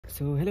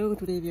So hello,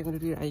 today we are going to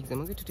do your eye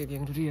exam. Okay, today we are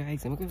going to do your eye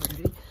exam. Okay,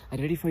 are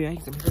you ready for your eye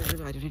exam? Are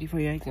you ready for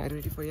your eye exam? Are you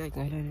ready for your eye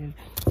exam? Are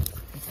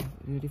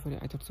you ready for your?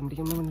 I thought somebody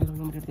came. No.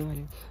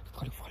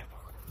 Follow.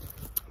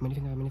 Many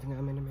fingers.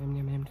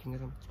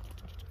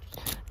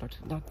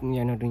 Not. We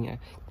are not doing it.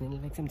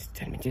 Exam.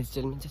 Just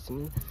tell me.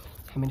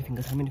 How many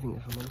fingers?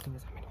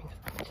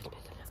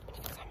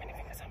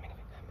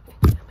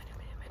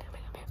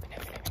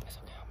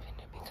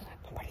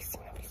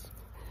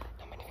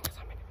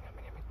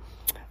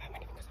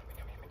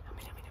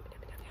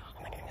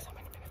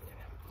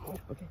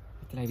 Okay,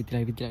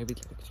 with live.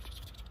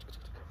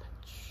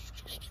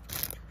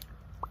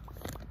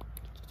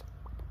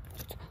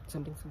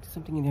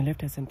 Something in your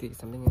left hand. Something in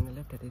your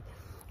left hand.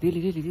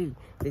 Really.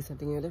 There's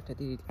something in your left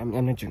hand.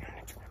 I'm not joking.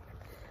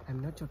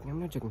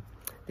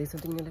 There's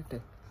something in your left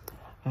hand.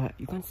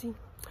 You can't see.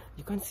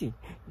 You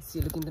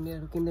see, look in the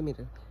mirror.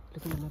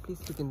 Please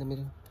look in the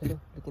mirror. Hello,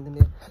 look in the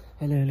mirror.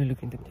 Hello,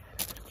 look in the mirror.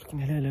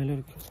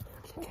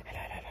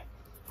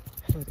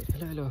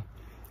 Hello.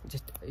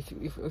 Just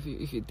if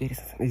there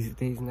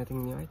is nothing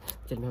in your eye,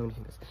 tell me how many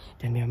fingers.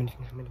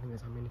 How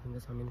many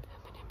fingers?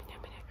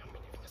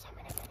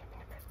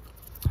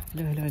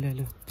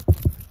 Hello.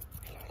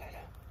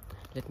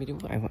 Let me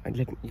remove.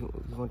 You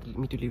want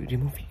me to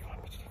remove it?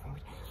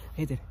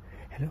 Hey there.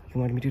 Hello.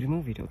 You want me to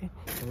remove it? Okay.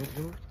 I want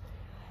to remove it.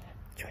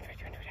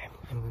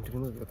 I'm going to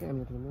remove it. Okay. I'm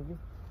going to remove it.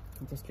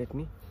 Just let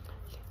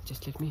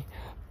me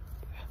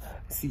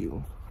see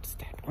you.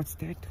 What's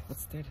that?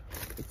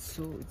 It's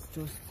so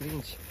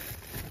strange.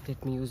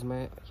 Let me use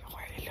my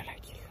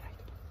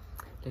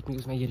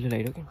yellow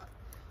light. Okay.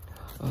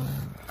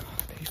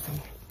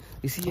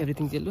 You see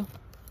everything's yellow.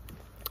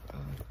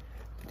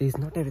 There is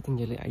not everything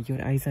yellow.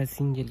 Your eyes are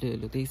seeing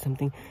yellow. There is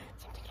something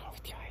wrong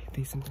with your eye.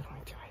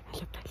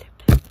 Left eye.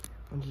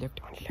 Only left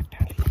eye.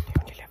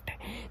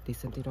 There's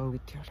something wrong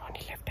with your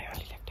only left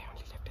eye.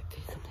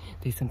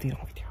 There's something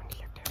wrong with your only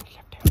left eye.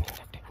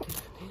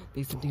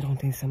 There's something wrong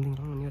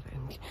on your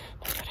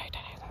right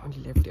eye. Only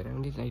left eye.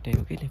 Only right eye.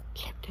 Okay.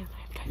 Left eye,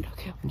 right eye.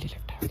 Okay. Only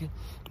left eye. Okay.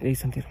 There is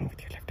something wrong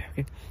with your left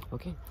eye.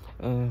 Okay.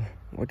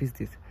 What is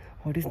this?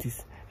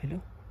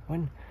 Hello.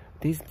 One.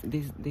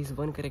 There's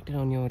one character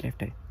on your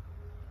left eye.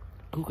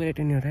 2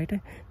 characters on your right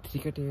eye.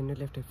 3 characters on your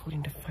left eye. 4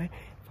 into 5,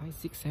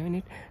 6, 7,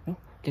 8. No.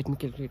 Let me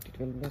calculate it.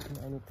 I need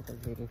to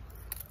calculate it.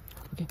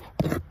 Okay.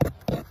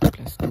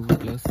 Plus 2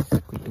 plus is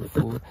equal to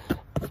 4.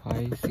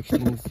 5,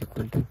 16 is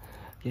equal to.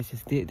 Yes.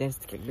 That's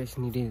the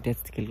calculation needed.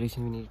 That's the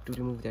calculation we need to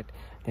remove that.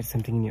 There's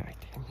something in your eye.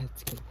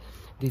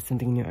 There's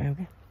something in your eye.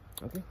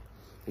 Okay.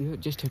 You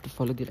just have to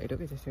follow the light.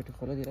 Okay. Just have to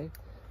follow the light.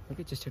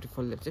 Just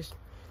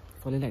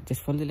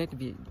follow the light.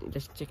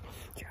 Just check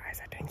your eyes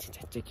attention.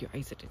 Okay.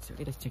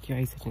 Let's check your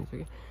eyes attention.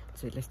 Okay.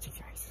 So let's check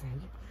your eyes.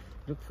 Okay?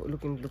 Look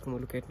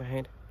at my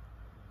hand.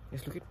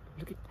 Just look at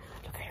my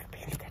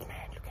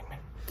hand.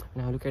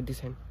 Now look at this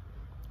hand.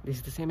 This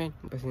is the same hand,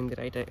 but in the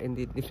right eye, in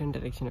the different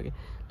direction. Okay.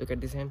 Look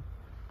at this hand.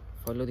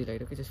 Follow the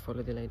light. Okay. Just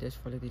follow the light.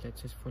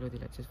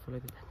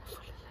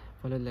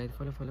 Follow the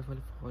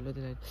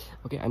light.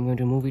 Okay. I'm going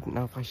to move it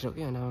now faster.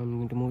 Okay. And now I'm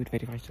going to move it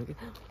very fast. Okay.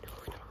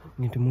 I'm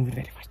going to move it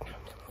very fast now.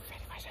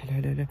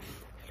 Hello.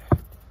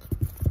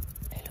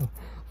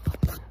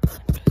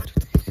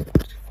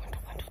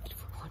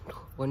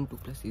 1 2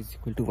 plus is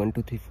equal to 1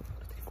 2 3 4.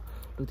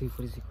 2 3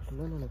 4 is equal to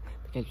no. The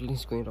calculation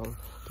is going wrong.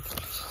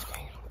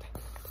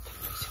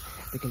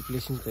 The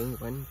calculation is going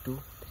 1 2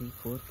 3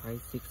 4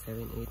 5 6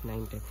 7 8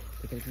 9 10.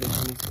 The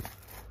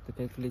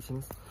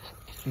calculation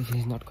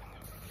is not going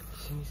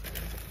wrong.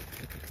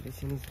 The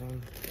calculation is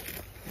wrong.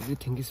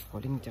 Everything is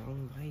falling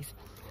down, guys.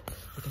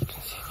 The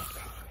calculation is not going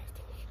wrong.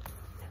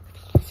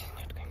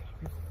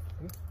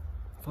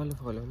 Follow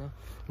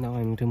now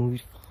I'm going to move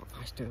it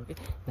faster. Okay.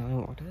 Now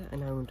I'm water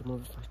and I'm going to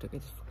move it faster.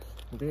 Okay.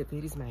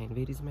 Where is my hand?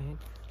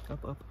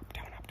 Up down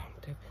left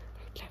right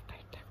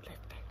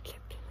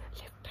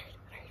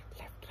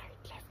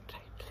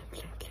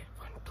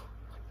 1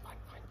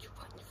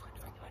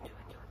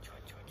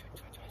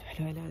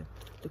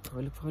 2 look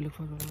for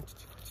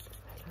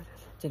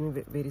tell me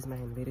where is my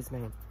hand?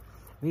 Hello.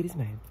 Where is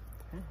my hand?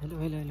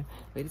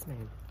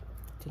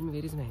 Tell me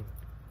where is my hand?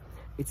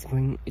 It's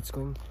going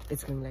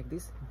like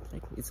this.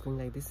 It's going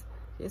like this.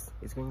 Yes,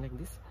 it's going like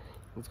this.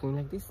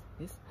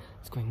 Yes,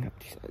 it's going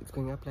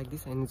up like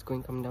this, and it's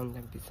going come down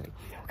like this.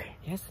 Okay.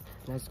 Yes.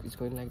 Now it's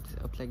going like this,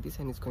 up like this,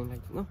 and it's going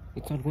like this. No,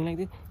 it's not going like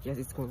this. Yes,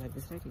 it's going like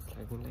this, right? It's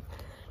like going like.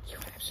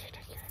 You're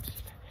absolutely right.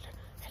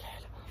 Hello.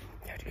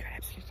 You're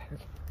absolutely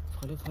right.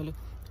 Okay. Follow.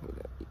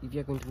 If you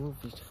are going to move,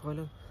 just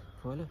follow.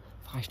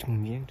 Fast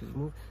move. You have to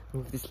move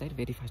this light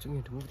very fast. You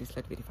have to move this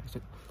light very fast.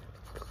 Okay.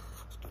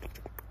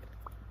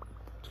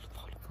 Look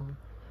forward.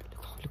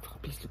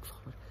 Please look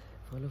forward.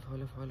 Follow it.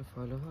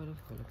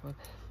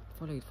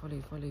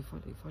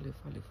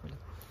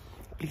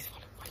 Please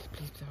follow.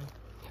 Please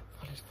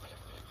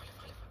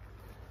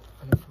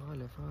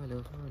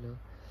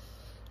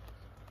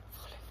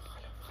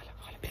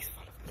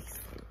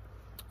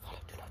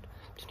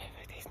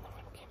there is no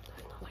one came.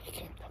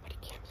 Nobody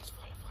came.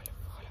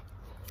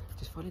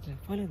 Just follow the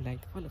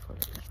light. Follow.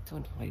 Please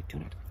don't worry. Do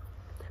not.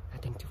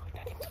 Nothing to worry.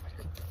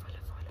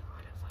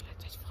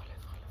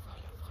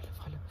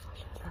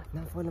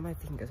 Now follow my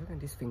fingers. Okay,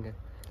 this finger,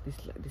 this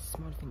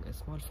small finger,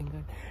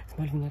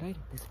 right?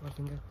 This small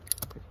finger,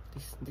 okay.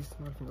 This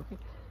small finger, okay.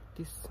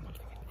 This small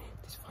finger.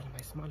 Just follow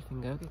my small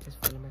finger, okay. Just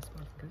follow my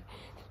small finger.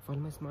 Follow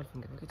my small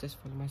finger, okay. Just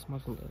follow my small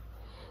finger.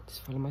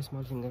 Just follow my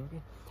small finger,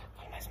 okay.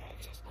 Follow my small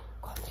finger. Just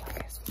comb your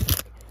hairs, okay.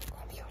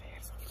 Comb your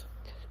hairs also.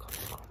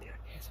 Comb your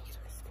hairs also.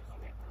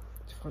 Comb here.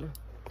 Just follow. Okay.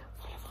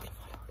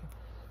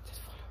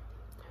 Just follow.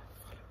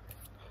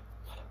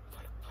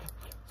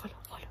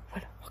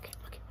 Okay.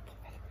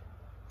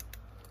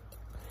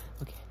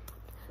 Okay.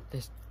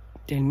 Just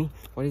tell me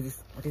what is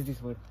this? What is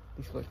this word?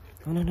 This word?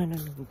 No, not that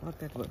word. Not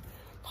that word.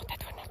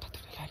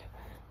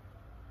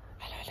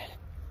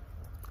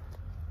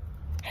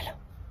 Hello.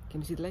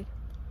 Can you see the light?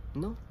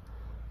 No.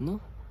 There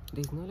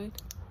is no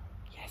light.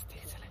 Yes, there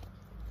is a light.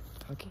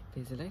 Okay,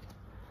 there is a light.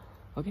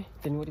 Okay.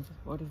 Tell me what is this?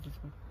 What is this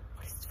word?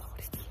 What is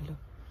this?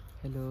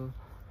 Hello.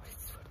 What is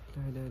this word?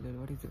 Hello.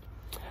 What is it?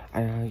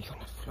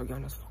 You're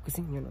not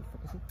focusing.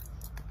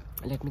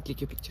 Let me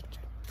click your picture.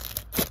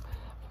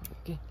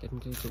 Okay, let me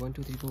click 1,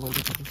 2, 3, 4, 1,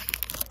 2, 3.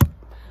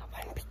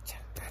 One picture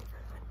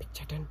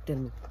done. Tell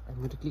me. I'm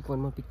going to click one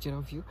more picture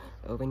of you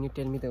when you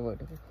tell me the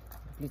word. Okay.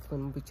 Click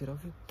one more picture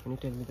of you. Can you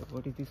tell me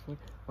what is this word?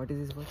 What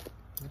is this word?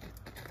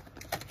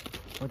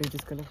 What is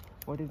this color?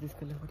 What is this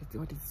color? What is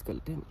this color?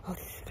 Tell me.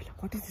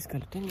 What is this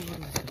color? Tell me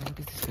what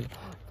is this color?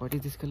 What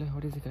is this color?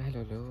 What is this color?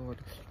 Hello.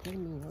 Tell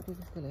me what is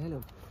this color?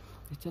 Hello.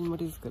 Just tell me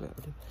what is this color?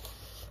 Okay.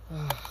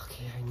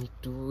 Okay, I need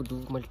to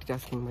do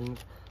multitasking.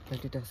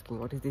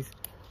 What is this?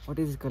 What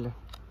is this color?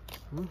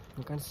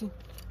 You can't see?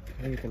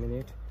 Wait a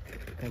minute. You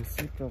can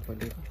see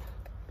properly.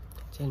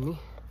 Tell me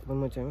one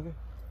more time, okay?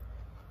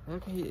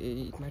 Okay,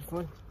 it might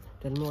fall.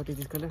 Tell me what is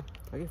this color?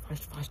 Okay,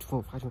 fast.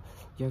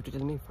 You have to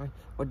tell me fast.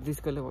 What is this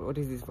color? What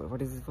is this word?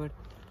 What is this word?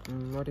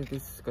 What is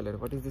this color?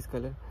 What is this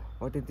color?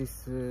 What is this?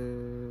 This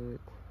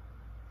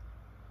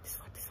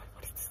word.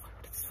 What is this word?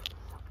 What is this word?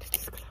 What is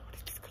this color? What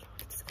is this color?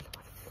 What is this color?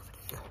 What is this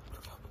color?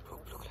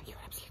 Blue color. You're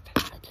absolutely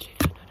right.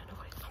 No.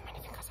 How many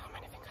fingers? No.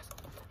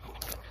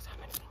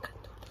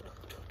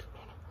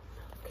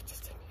 Okay,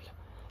 just tell me.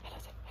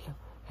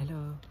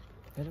 Hello.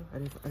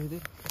 Are you there?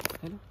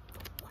 Hello.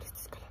 What is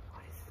this color?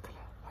 What is this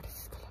color? What is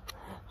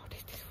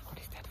this? What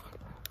is that word?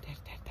 That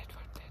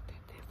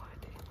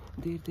word.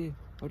 There.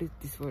 What is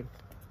this word?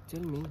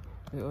 Tell me.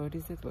 What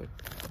is that word?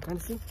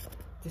 Can't see?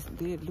 Just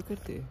there. Look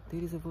at there.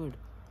 There is a word.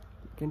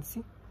 Can you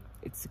see?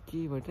 It's a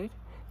key word, right?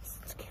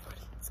 It's a key word.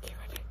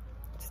 Right?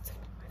 Just tell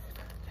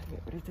me.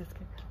 What is that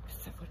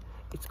word?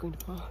 It's going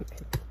to fall. It's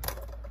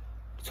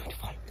going to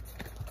fall. It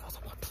was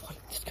about to fall. I'm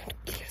just going to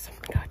clear some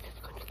dirt.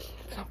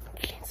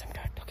 Clean some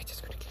dirt. Okay,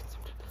 just going to clean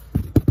some dirt.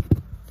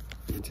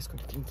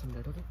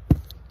 Okay?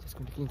 Just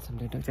going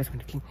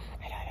to clean.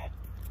 Hello.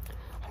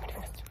 How many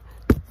fingers? Okay.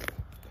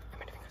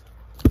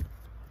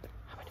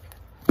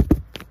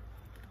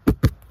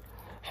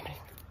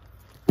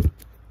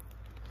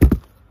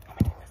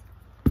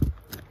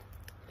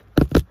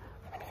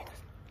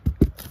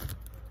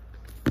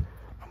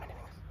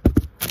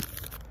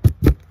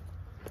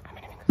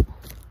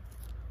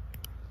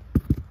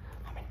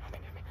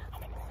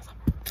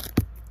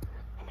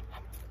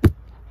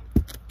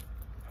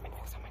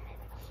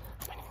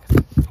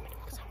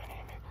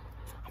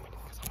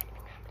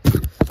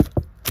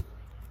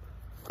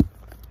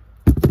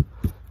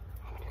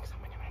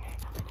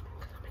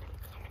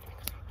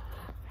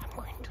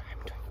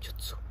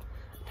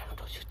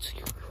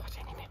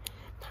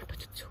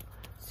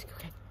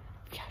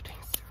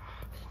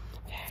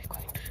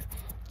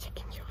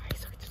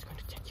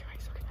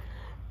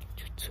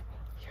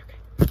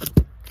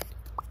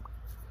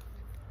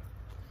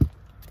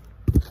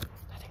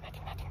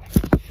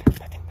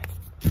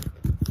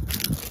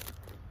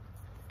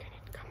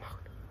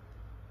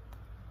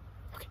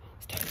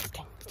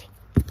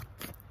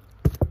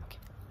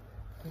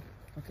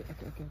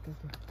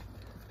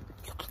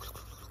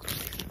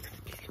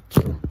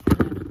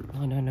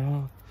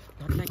 No.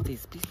 Not like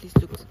this. Please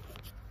look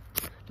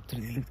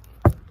through this.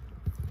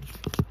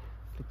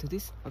 Look through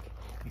this. Okay.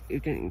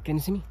 Can you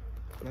see me?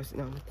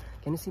 No.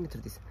 Can you see me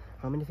through this?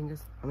 How many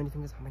fingers? How many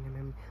fingers?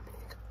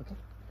 Okay.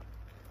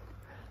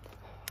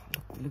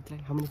 Look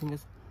like how many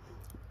fingers?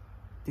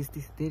 This.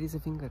 There is a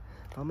finger.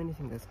 How many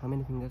fingers?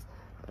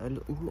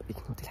 Look,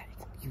 ignore the light.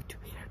 YouTube.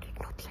 Ignore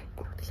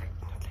the light.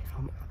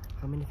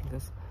 How many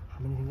fingers?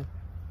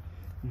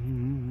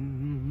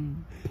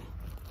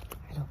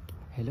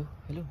 Hello.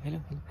 Your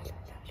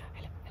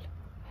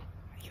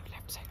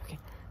left side, okay?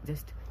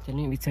 Just tell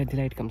me which side the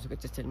light comes, okay?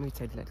 Just tell me which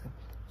side the light comes.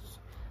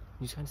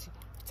 You can't see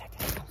which side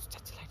the light comes.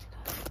 Touch the light.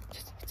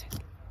 Just which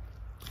side.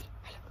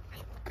 Hello.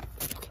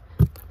 Okay.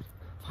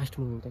 Fast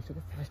moving,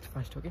 okay?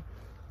 Fast, okay?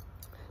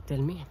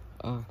 Tell me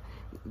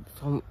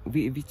from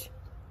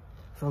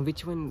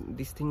which one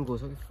this thing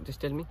goes, okay? Just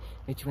tell me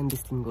which one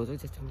this thing goes, okay?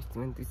 Just tell me which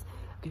one this.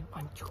 Okay,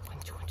 1, 2.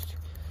 Which one?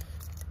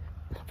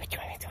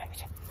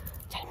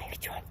 Tell me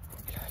which one.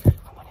 Hello.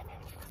 Come on, how many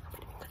fingers?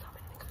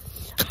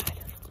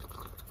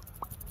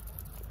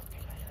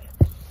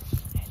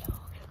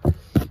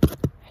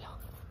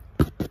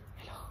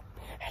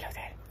 Hello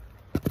there.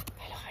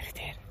 Hello, are you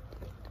there?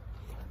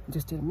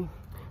 Just tell me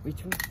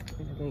which one.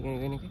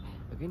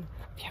 Again.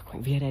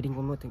 We are adding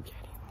one more thing.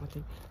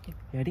 Okay,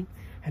 we are adding.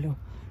 Hello.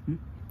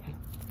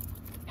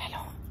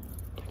 Hello.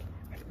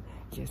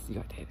 Yes, you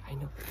got it. I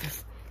know.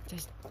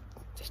 Just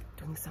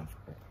doing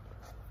something.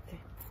 Okay.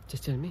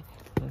 Just tell me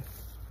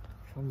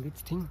from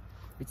which thing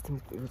it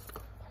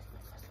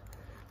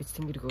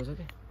goes.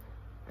 Okay.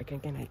 I can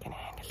handle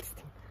this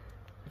thing.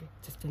 Okay.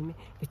 Just tell me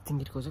which thing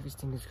it goes. Which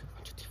thing is 1,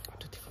 2, 3, 1,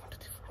 2, 3, 1, 2,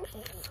 3, 1, 2, 3.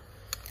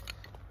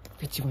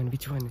 Which one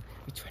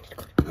it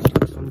goes?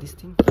 From this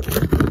thing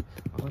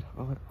or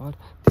this thing or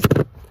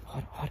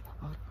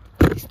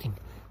this thing.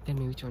 Tell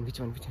me which one. It's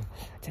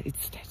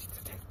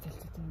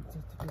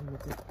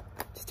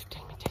just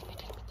tell me.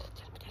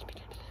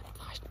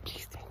 Fast,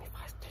 please tell me.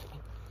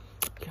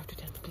 You have to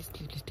tell me, please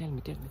tell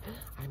me.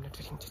 I'm not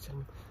telling. Just tell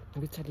me.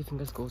 Which side the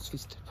fingers goes?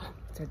 Which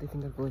side the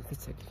finger goes? Which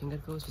side the finger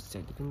goes? Which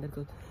side the finger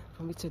goes?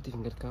 From which side the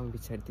finger come?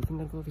 Which side the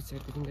finger go? Which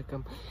side the finger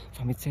come?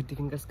 From which side the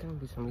fingers come?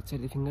 From which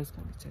side the fingers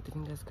come? Which side the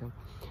fingers come?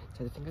 Which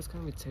side the fingers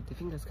come? Which side the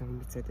fingers come?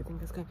 Which side the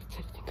fingers come?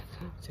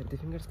 Which side the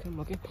fingers come?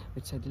 Okay.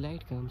 Which side the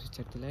light comes? Which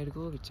side the light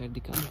go? Which side the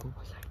come go?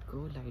 Light go,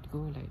 light go,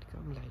 light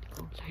come, light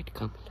go, light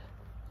come.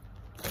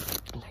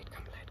 Light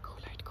come, light go,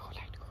 light go,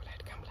 light go,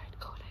 light come, light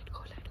go, light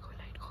go, light go,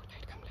 light go,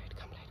 light come, light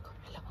come, light go.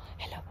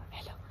 Hello.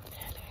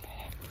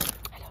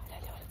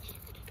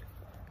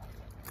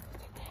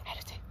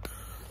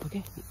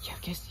 Okay,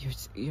 yes,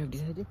 you have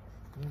decided.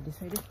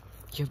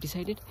 You have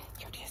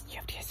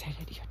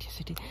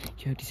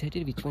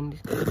decided which one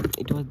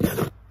it was.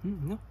 This.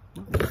 No,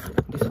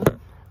 this one.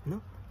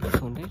 No,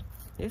 this one, right?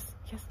 Yes.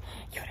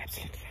 You're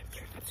absolutely right.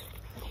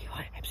 You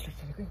are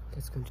absolutely right. Okay.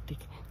 Just going to take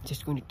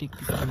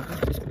this one.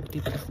 Okay? Just going to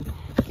take this thing.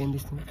 Again,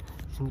 this thing.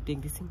 Just going to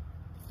take this thing.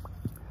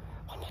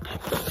 One more time.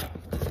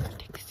 Just going to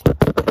take this thing.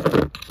 Do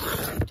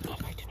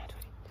not worry.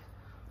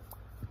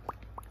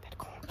 That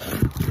go on.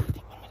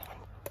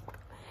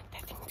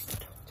 That thing.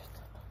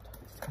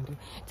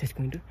 Just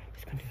going to.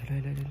 Hello.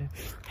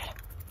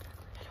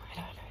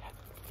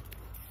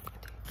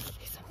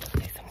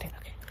 There's something.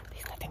 Okay.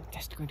 There's nothing.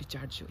 Just going to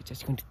charge you.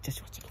 Just watch it.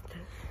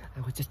 I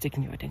was just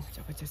checking your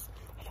attention.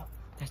 Hello.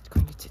 Just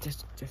going to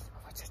just. I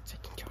was just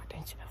checking your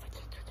attention.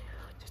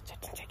 Just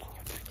checking your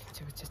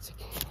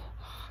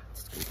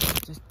attention.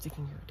 Just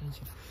checking your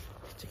attention.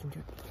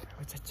 I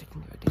was just checking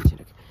your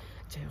attention. Okay.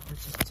 I was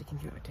just checking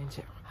your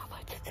attention.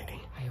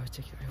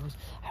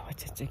 I was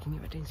just checking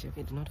your attention.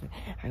 Okay, do not worry.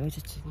 I was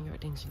just checking your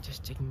attention.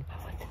 Just checking. I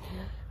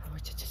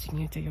was just checking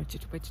your attention.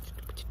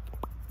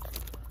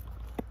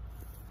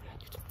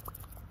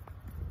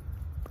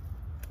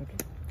 Okay.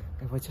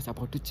 I was just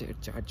about to charge.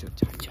 It's charging.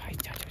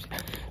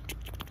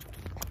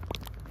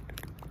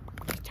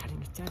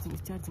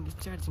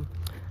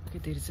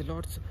 Okay,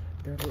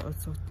 there are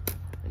lots of.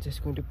 I'm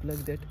just going to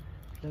plug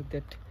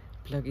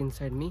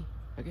inside me.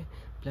 Okay,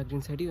 plug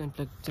inside you and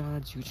plug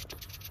charge you.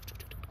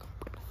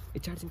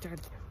 It's charging. Okay,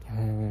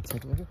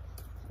 charging.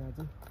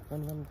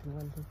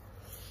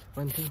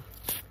 One thing.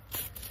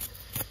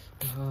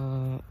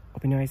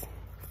 Open your eyes.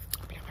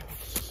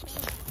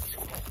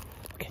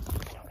 Okay.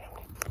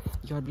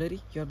 You're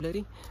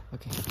blurry.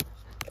 Okay.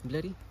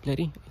 Blurry.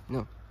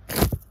 No.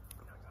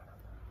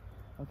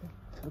 Okay.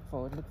 Look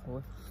forward.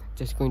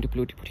 Just going to put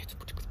it.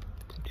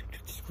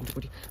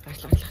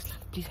 Last.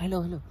 Please,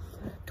 hello.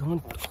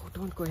 Don't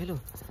go.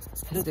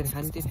 Hello there.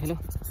 Hello.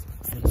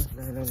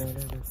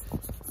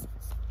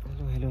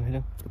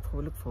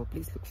 Look forward.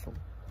 Please look forward.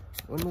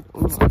 One more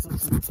eyes in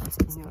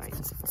your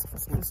eyes.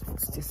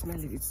 Just smell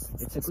it. It's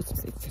a good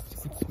smell. It's just a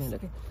good smell.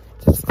 Okay.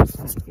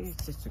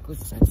 It's just a good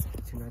smell.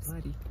 Do not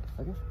worry.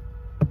 Okay.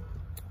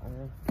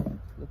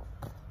 Look.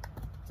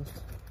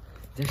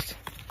 Just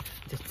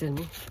tell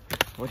me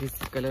what is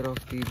the color of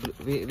the blue.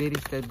 Where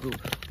is the blue?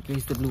 Where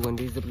is the blue one?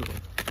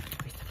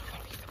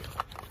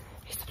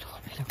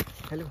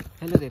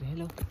 Hello there.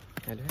 Hello.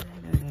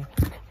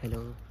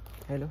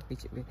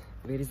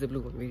 Where is the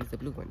blue one? Hello. The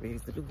blue one. Where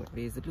is the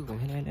blue one?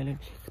 Hello.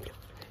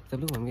 The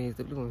blue one. Where is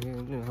the blue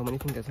one? How many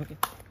fingers? Okay.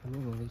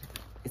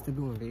 It's the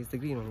blue one. Where is the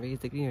green one? Where is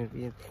the green one?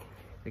 Where is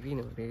the green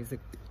one? Where is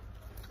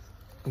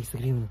the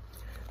green one?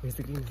 Where's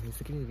the green one? How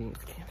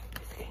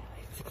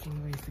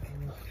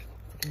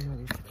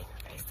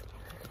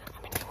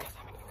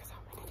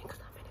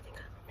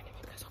many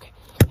fingers? Okay.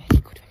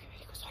 Very good.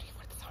 Sorry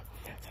for the sound.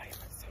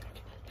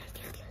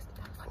 Okay.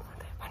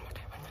 One more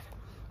time.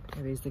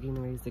 Okay, where's the green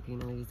one? Where's the blue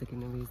one?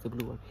 Where's the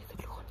blue one?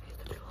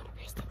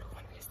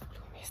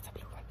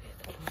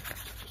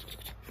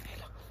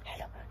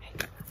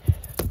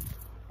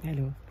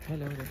 Hello. Are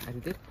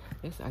you there?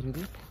 Yes, are you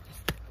there?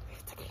 Yes. Where's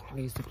the green one?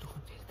 Where's the blue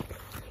one?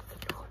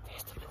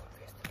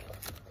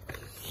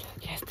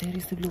 Yes, there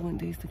is the blue one.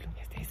 Yes,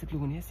 there is the blue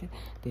one. Yes.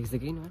 There is the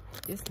green one.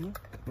 Yes, no.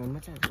 One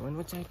more time. Try it.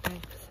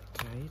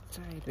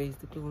 Where is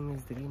the blue one? Where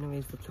is the green one? Where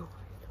is the blue one?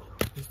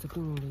 Where is the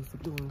blue one?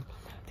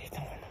 There's the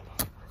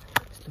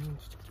one.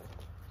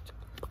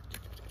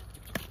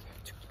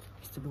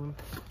 It's the blue one.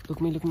 Look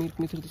me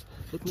through this.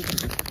 Look me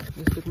through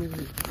this.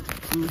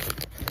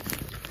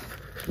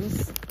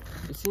 Yes.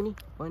 You see me?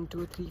 1,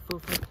 2, 3, 4,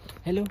 5.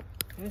 Hello.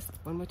 Yes,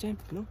 one more time.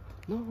 No,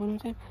 one more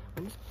time.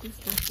 One more, please,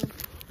 last one.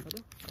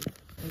 Hello?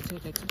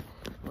 That's it.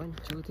 1,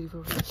 2, 3,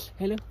 4, 5.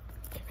 Hello?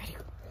 Very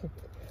good.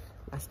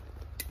 Last.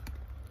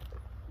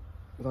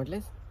 You got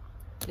less?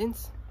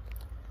 Lens?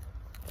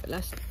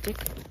 Last, check.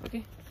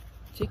 Okay?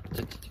 Check.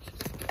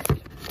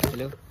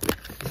 Hello?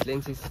 This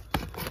lens is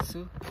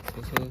so.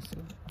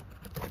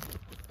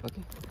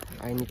 Okay?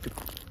 I need to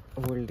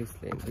hold this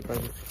lens because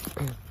it's...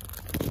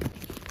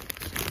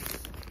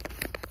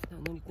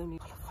 No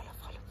need. Follow.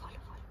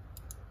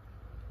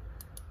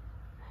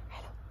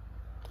 Hello.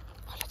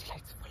 Follow the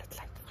lights.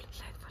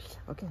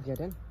 Okay, we are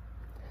done.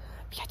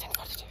 We are done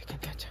for the day. We are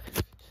done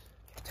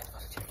for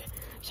the day.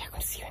 We are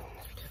going to see you in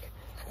the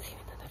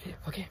video.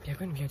 Okay, we are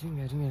going.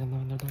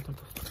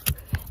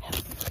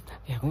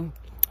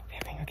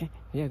 Okay.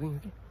 We are going,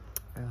 okay.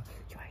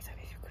 Your eyes are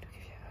very good,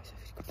 okay. Your eyes are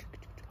very good.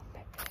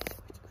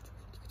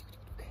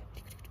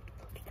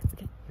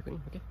 Okay, you're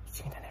going, okay.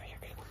 See you in another video,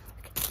 okay.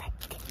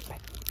 Okay,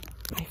 bye.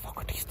 I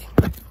forgot to use this.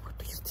 Okay. I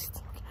forgot to use this.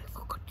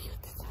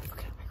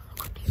 Okay.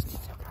 Just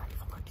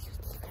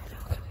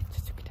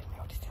you tell me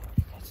what is this.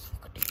 I just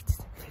forgot to use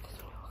this.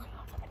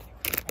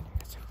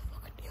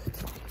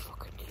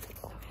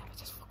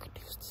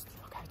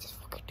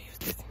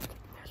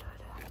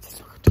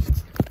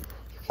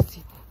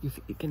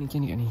 You can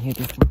hear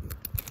this.